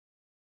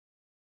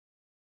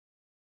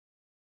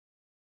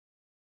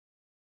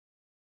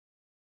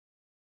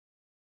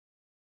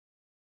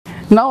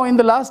Now in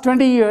the last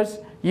 20 years,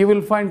 you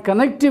will find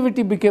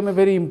connectivity became a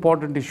very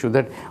important issue.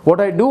 That what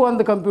I do on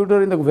the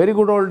computer in the very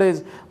good old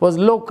days was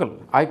local.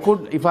 I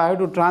could, if I have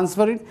to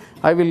transfer it,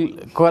 I will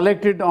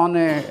collect it on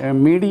a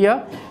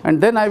media and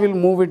then I will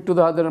move it to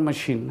the other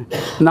machine.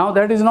 Now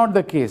that is not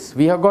the case.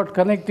 We have got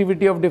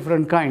connectivity of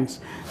different kinds.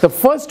 The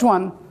first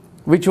one,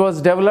 which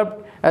was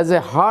developed as a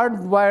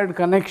hardwired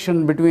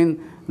connection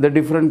between the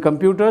different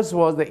computers,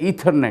 was the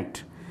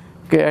Ethernet.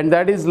 Okay, and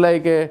that is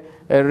like a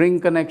ring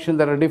connection.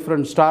 There are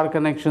different star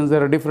connections,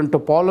 there are different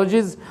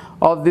topologies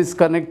of this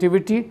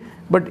connectivity,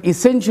 but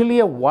essentially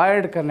a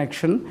wired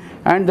connection,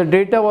 and the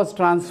data was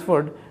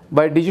transferred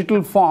by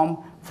digital form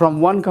from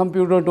one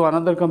computer to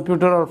another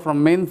computer or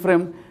from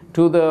mainframe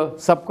to the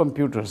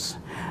subcomputers.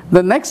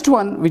 The next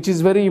one, which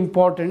is very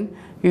important,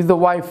 is the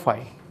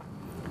Wi-Fi.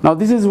 Now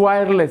this is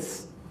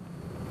wireless,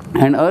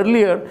 and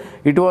earlier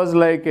it was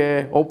like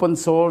open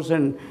source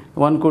and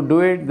one could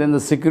do it. Then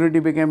the security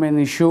became an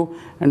issue,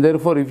 and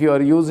therefore if you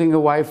are using a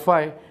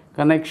Wi-Fi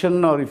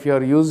connection or if you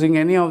are using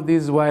any of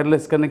these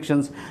wireless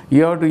connections,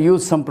 you have to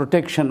use some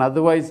protection,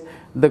 otherwise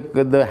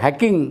the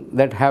hacking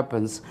that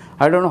happens.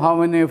 I don't know how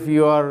many of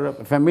you are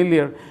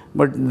familiar,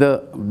 but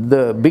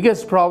the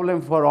biggest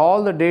problem for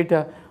all the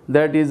data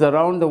that is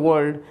around the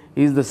world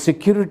is the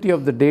security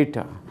of the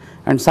data.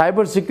 And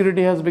cyber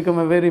security has become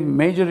a very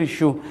major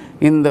issue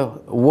in the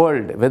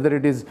world, whether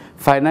it is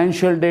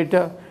financial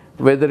data,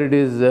 whether it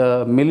is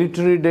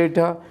military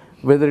data,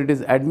 whether it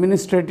is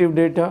administrative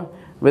data,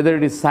 whether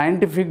it is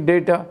scientific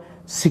data.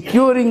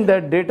 Securing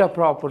that data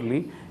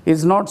properly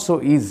is not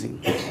so easy.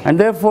 And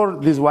therefore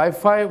these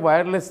Wi-Fi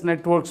wireless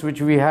networks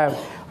which we have,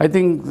 I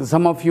think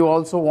some of you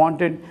also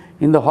wanted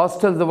in the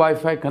hostels the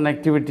Wi-Fi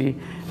connectivity,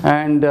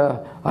 and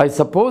I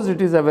suppose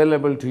it is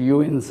available to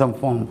you in some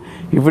form.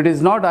 If it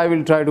is not, I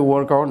will try to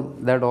work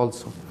on that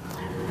also.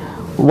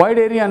 Wide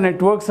area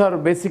networks are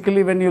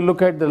basically when you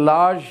look at the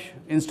large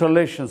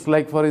installations,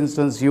 like for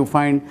instance you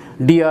find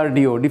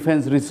DRDO,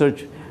 Defense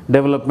Research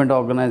Development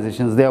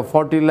Organizations. They have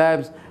 40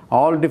 labs,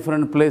 all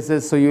different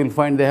places, so you will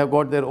find they have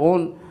got their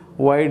own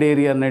wide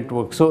area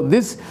network. So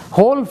this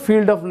whole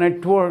field of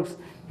networks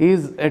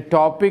is a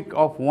topic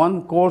of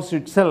one course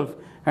itself,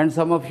 and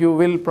some of you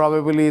will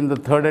probably in the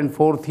third and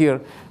fourth year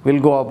will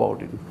go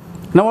about it.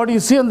 Now what you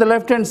see on the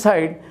left hand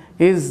side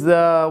is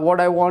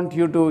what I want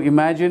you to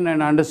imagine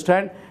and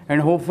understand,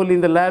 and hopefully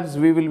in the labs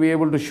we will be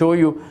able to show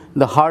you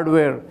the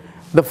hardware.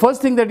 The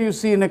first thing that you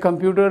see in a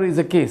computer is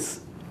a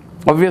case.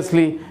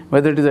 Obviously,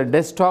 whether it is a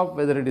desktop,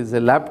 whether it is a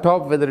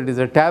laptop, whether it is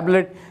a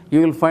tablet, you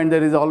will find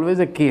there is always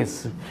a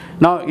case.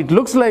 Now it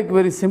looks like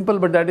very simple,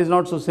 but that is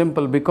not so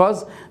simple,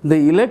 because the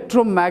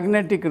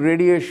electromagnetic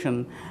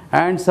radiation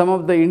and some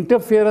of the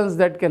interference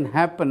that can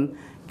happen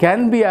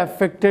can be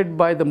affected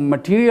by the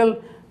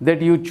material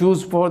that you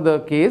choose for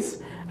the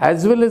case,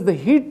 as well as the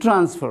heat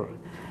transfer.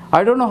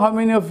 I don't know how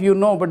many of you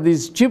know, but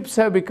these chips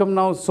have become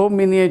now so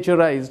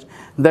miniaturized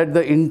that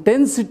the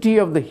intensity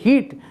of the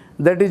heat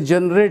that is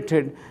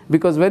generated,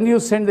 because when you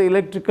send the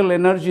electrical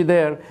energy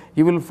there,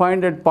 you will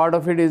find that part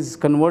of it is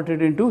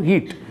converted into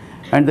heat,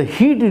 and the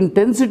heat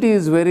intensity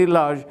is very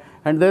large,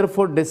 and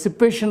therefore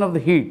dissipation of the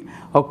heat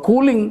or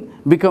cooling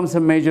becomes a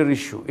major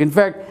issue. In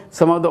fact,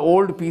 some of the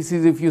old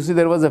PCs, if you see,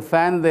 there was a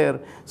fan there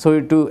so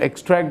to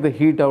extract the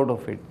heat out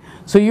of it.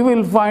 So you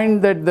will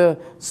find that the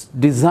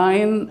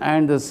design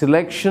and the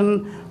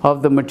selection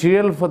of the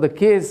material for the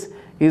case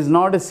is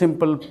not a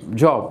simple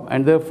job,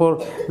 and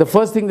therefore the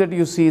first thing that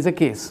you see is a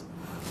case.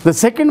 The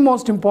second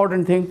most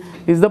important thing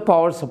is the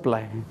power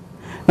supply.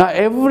 Now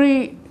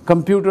every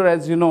computer,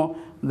 as you know,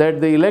 that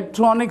the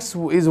electronics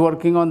is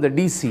working on the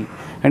DC,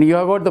 and you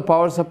have got the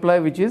power supply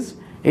which is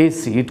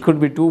AC. It could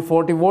be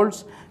 240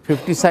 volts,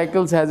 50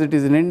 cycles as it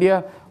is in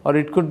India, or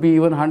it could be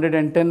even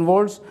 110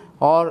 volts,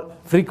 or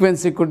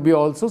frequency could be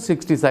also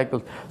 60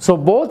 cycles. So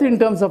both in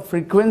terms of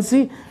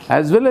frequency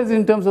as well as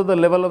in terms of the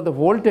level of the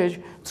voltage,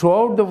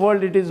 throughout the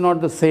world it is not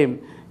the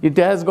same. It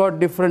has got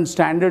different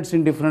standards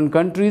in different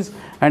countries,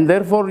 and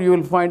therefore you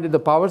will find that the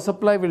power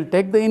supply will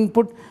take the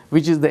input,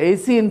 which is the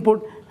AC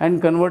input,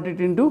 and convert it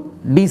into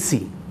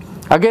DC.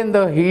 Again,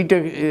 the heat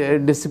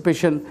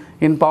dissipation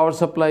in power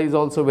supply is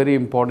also very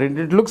important.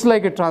 It looks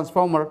like a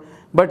transformer,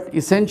 but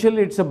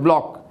essentially it's a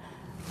block,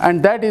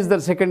 and that is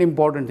the second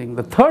important thing.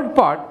 The third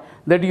part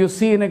that you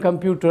see in a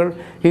computer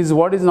is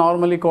what is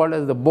normally called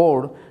as the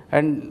board,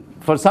 and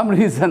for some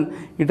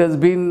reason it has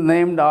been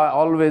named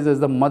always as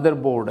the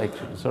motherboard,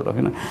 actually, sort of,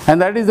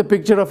 and that is the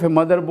picture of a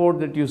motherboard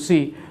that you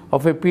see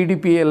of a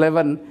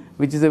PDP-11,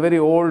 which is a very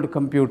old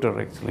computer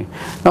actually.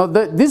 Now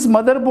this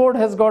motherboard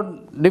has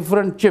got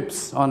different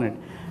chips on it,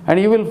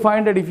 and you will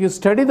find that if you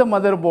study the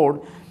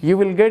motherboard, you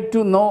will get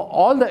to know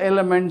all the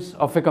elements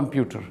of a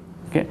computer.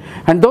 Okay.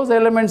 And those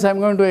elements I am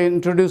going to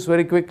introduce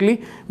very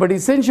quickly, but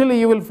essentially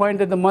you will find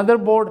that the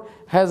motherboard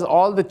has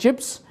all the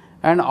chips,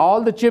 and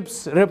all the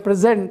chips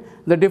represent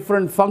the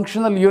different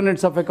functional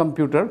units of a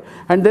computer,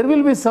 and there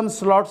will be some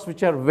slots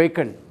which are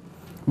vacant,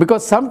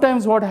 because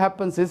sometimes what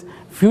happens is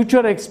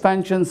future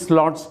expansion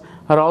slots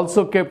are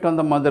also kept on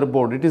the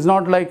motherboard. It is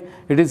not like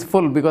it is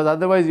full, because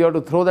otherwise you have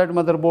to throw that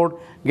motherboard,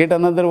 get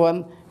another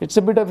one. It's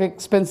a bit of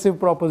expensive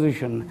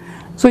proposition.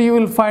 So you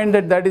will find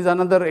that that is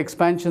another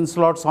expansion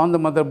slots on the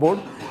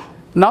motherboard.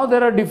 Now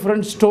there are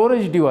different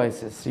storage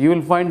devices. You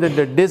will find that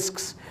the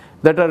disks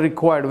that are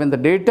required, when the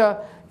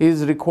data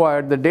is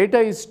required, the data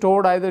is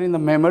stored either in the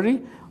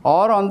memory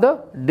or on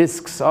the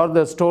disks or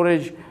the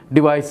storage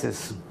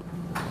devices.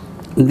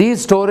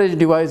 These storage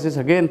devices,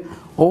 again,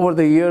 over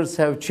the years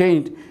have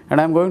changed, and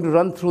I'm going to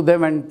run through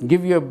them and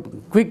give you a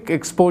quick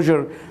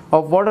exposure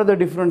of what are the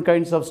different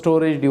kinds of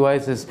storage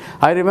devices.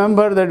 I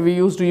remember that we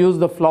used to use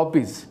the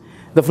floppies.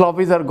 The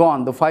floppies are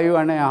gone. The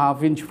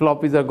 5.5-inch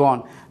floppies are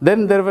gone.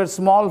 Then there were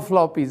small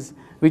floppies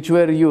which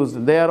were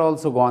used. They are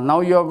also gone.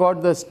 Now you have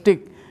got the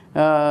stick.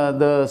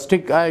 The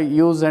stick I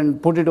use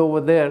and put it over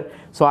there.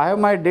 So I have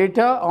my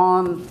data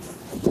on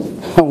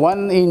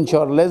 1 inch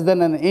or less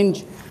than an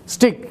inch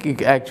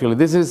stick. Actually,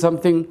 this is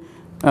something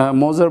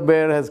Moser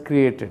Baer has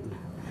created.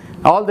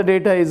 All the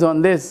data is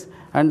on this,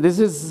 and this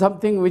is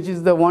something which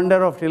is the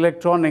wonder of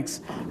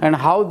electronics, and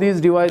how these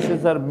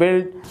devices are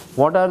built,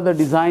 what are the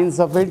designs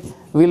of it,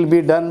 will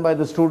be done by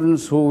the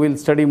students who will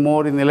study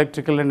more in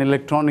electrical and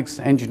electronics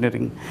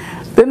engineering.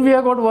 Then we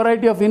have got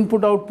variety of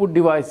input-output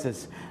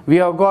devices. We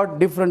have got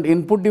different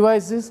input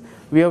devices,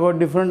 we have got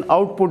different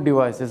output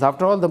devices.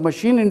 After all, the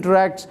machine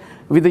interacts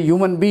with the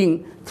human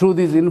being through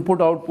these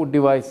input-output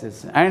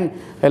devices. And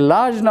a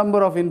large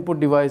number of input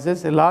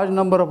devices, a large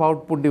number of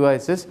output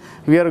devices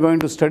we are going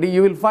to study.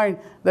 You will find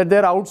that they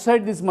are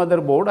outside this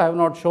motherboard. I have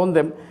not shown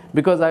them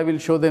because I will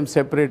show them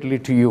separately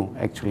to you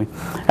actually.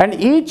 And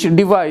each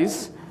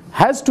device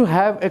has to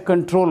have a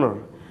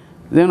controller.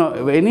 You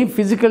know, any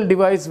physical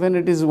device, when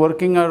it is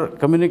working or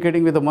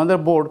communicating with the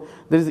motherboard,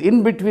 there is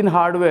in between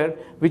hardware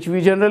which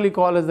we generally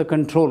call as the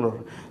controller.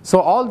 So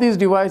all these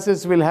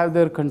devices will have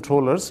their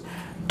controllers.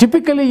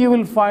 Typically you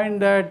will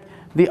find that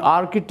the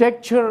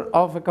architecture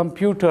of a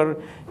computer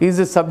is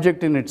a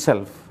subject in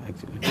itself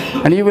actually.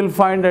 And you will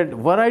find that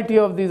variety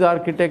of these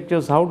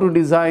architectures, how to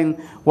design,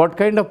 what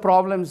kind of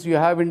problems you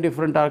have in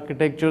different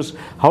architectures,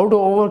 how to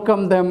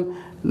overcome them.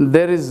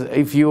 There is,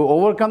 if you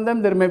overcome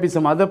them, there may be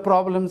some other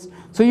problems.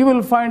 So you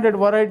will find that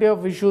variety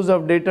of issues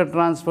of data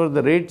transfer,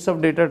 the rates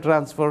of data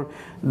transfer,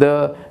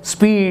 the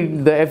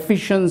speed, the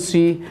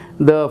efficiency,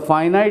 the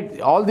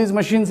finite, all these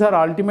machines are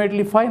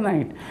ultimately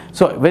finite.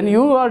 So when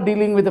you are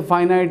dealing with a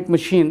finite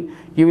machine,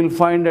 you will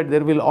find that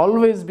there will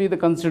always be the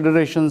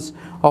considerations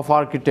of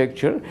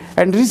architecture.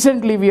 And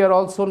recently we are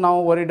also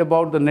now worried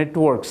about the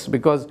networks,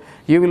 because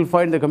you will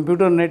find the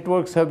computer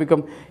networks have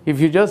become, if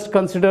you just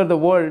consider the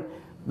world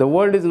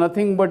is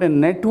nothing but a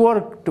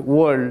networked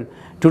world.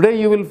 Today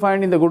you will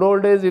find, in the good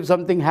old days, if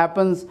something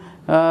happens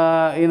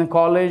in a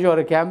college or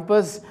a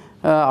campus,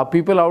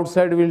 people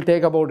outside will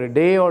take about a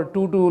day or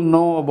two to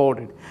know about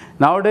it.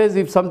 Nowadays,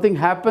 if something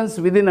happens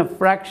within a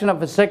fraction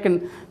of a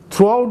second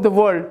throughout the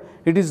world,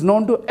 it is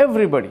known to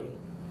everybody.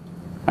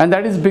 And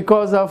that is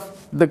because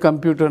of the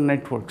computer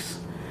networks.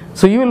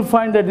 So you will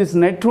find that these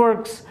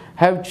networks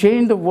have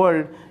changed the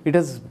world. It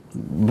has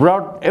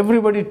brought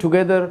everybody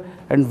together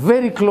and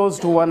very close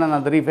to one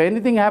another. If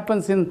anything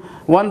happens in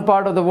one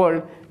part of the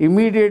world,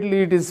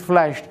 immediately it is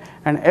flashed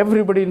and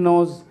everybody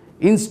knows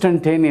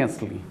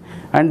instantaneously.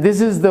 And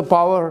this is the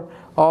power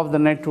of the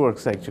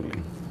networks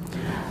actually.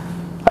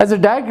 As a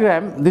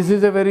diagram, this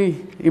is a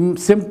very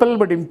simple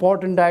but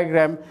important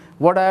diagram.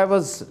 What I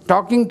was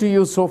talking to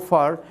you so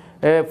far,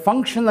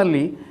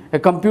 functionally, a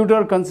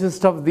computer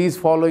consists of these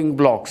following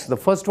blocks. The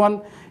first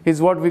one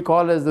is what we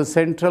call as the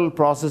central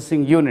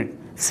processing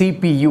unit,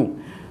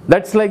 CPU.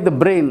 That's like the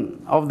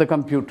brain of the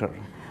computer.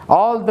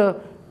 All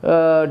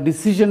the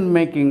decision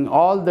making,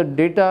 all the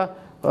data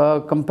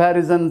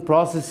comparison,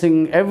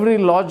 processing, every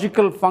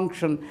logical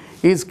function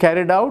is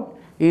carried out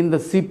in the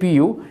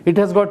CPU. It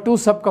has got two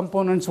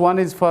subcomponents. One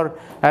is for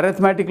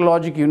arithmetic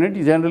logic unit.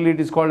 Generally it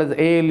is called as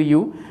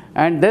ALU.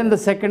 And then the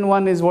second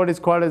one is what is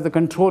called as the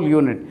control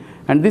unit.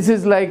 And this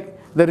is like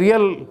the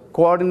real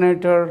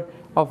coordinator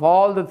of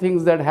all the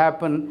things that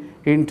happen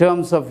in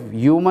terms of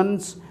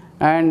humans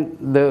and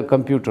the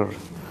computer.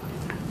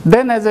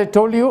 Then, as I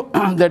told you,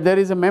 that there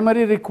is a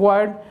memory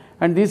required,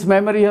 and this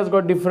memory has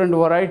got different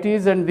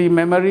varieties, and the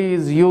memory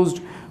is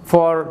used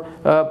for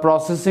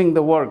processing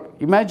the work.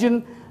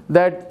 Imagine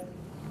that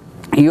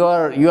you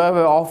have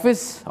an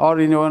office, or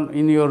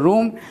in your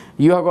room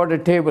you have got a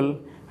table,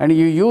 and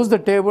you use the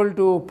table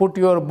to put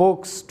your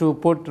books, to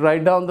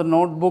write down the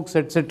notebooks,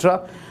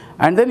 etc.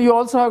 And then you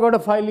also have got a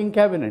filing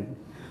cabinet.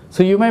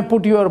 So you may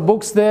put your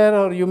books there,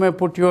 or you may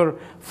put your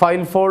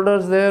file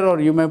folders there, or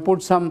you may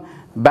put some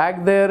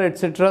bag there,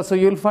 etc. So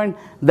you'll find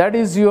that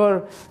is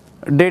your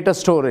data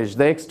storage,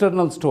 the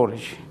external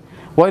storage.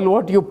 While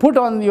what you put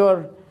on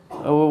your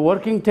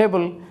working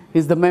table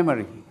is the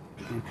memory.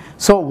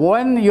 So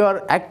when you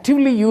are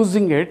actively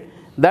using it,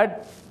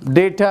 that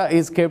data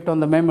is kept on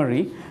the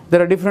memory.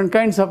 There are different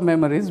kinds of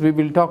memories. We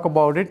will talk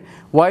about it.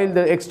 While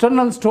the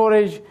external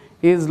storage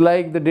is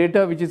like the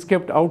data which is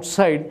kept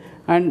outside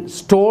and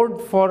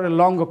stored for a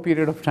longer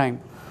period of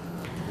time.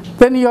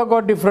 Then you have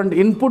got different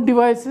input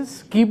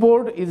devices.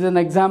 Keyboard is an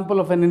example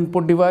of an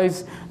input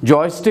device.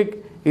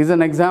 Joystick is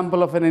an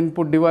example of an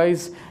input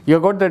device. You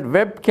have got that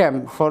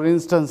webcam, for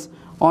instance,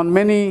 on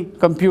many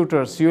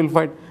computers. You will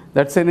find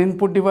that's an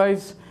input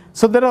device.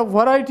 So there are a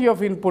variety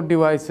of input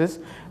devices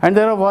and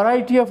there are a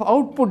variety of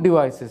output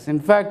devices. In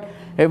fact,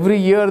 every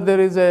year there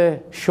is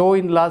a show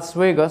in Las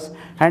Vegas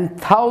and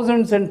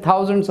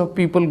thousands of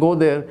people go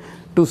there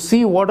to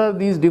see what are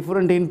these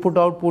different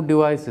input-output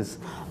devices.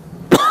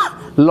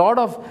 Lot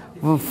of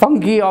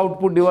funky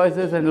output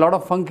devices and lot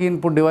of funky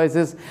input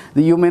devices.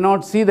 You may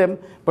not see them,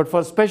 but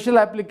for special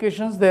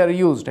applications they are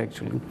used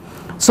actually.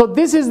 So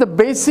this is the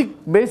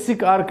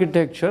basic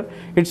architecture.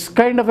 It's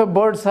kind of a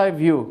bird's eye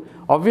view.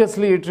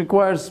 Obviously it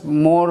requires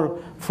more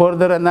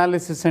further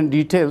analysis and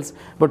details,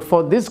 but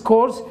for this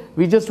course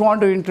we just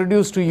want to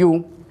introduce to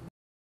you